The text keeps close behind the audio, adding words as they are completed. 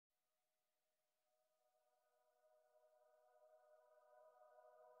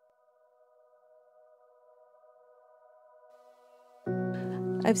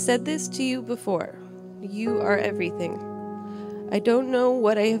I've said this to you before. You are everything. I don't know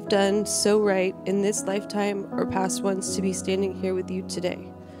what I have done so right in this lifetime or past ones to be standing here with you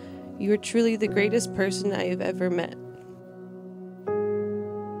today. You are truly the greatest person I have ever met.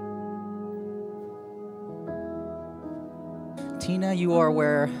 Tina, you are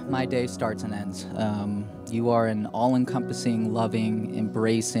where my day starts and ends. You are an all-encompassing, loving,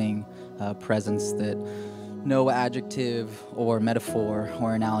 embracing presence that no adjective or metaphor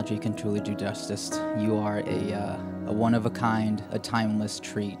or analogy can truly do justice. You are a one-of-a-kind, a timeless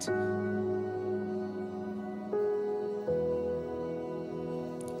treat.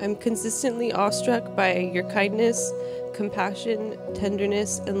 I'm consistently awestruck by your kindness, compassion,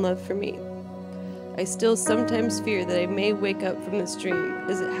 tenderness, and love for me. I still sometimes fear that I may wake up from this dream,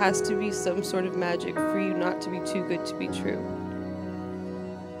 as it has to be some sort of magic for you not to be too good to be true.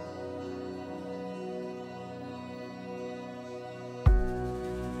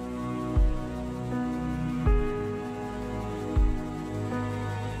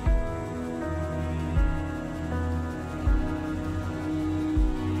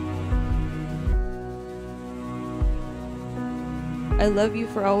 I love you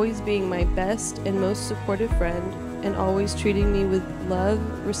for always being my best and most supportive friend and always treating me with love,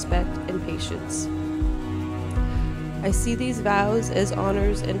 respect, and patience. I see these vows as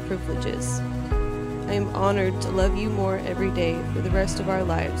honors and privileges. I am honored to love you more every day for the rest of our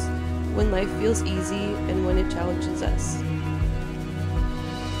lives, when life feels easy and when it challenges us.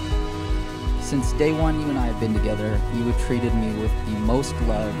 Since day one you and I have been together, you have treated me with the most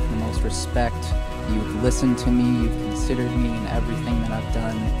love, the most respect. You've listened to me, you've considered me in everything that I've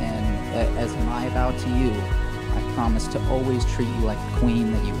done, and as my vow to you, I promise to always treat you like the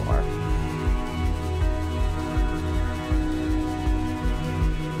queen that you are.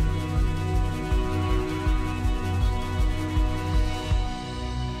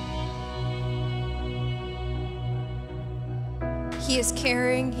 He is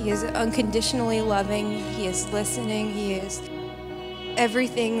caring, he is unconditionally loving, he is listening, he is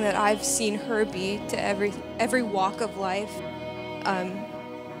everything that I've seen her be to every walk of life.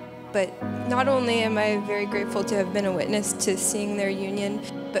 But not only am I very grateful to have been a witness to seeing their union,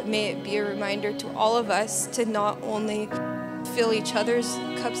 but may it be a reminder to all of us to not only fill each other's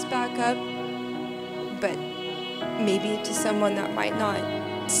cups back up, but maybe to someone that might not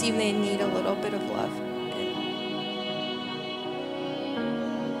see they need a little bit of love.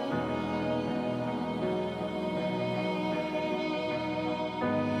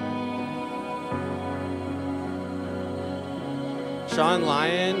 Sean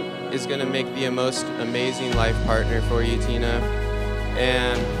Lyon is going to make the most amazing life partner for you, Tina.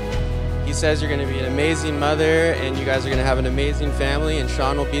 And he says you're going to be an amazing mother and you guys are going to have an amazing family, and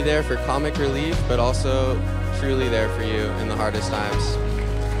Sean will be there for comic relief, but also truly there for you in the hardest times.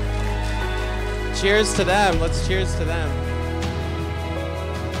 Cheers to them. Let's cheers to them.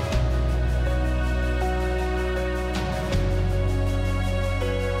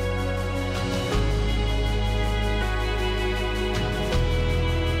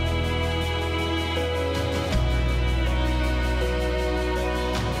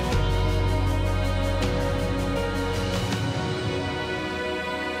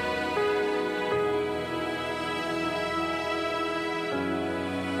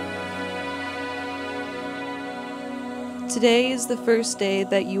 Today is the first day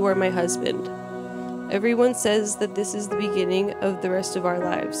that you are my husband. Everyone says that this is the beginning of the rest of our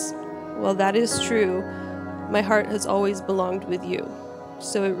lives. While that is true, my heart has always belonged with you,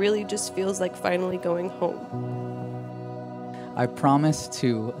 so it really just feels like finally going home. I promise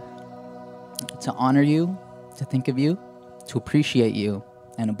to honor you, to think of you, to appreciate you,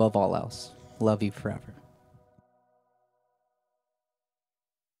 and above all else, love you forever.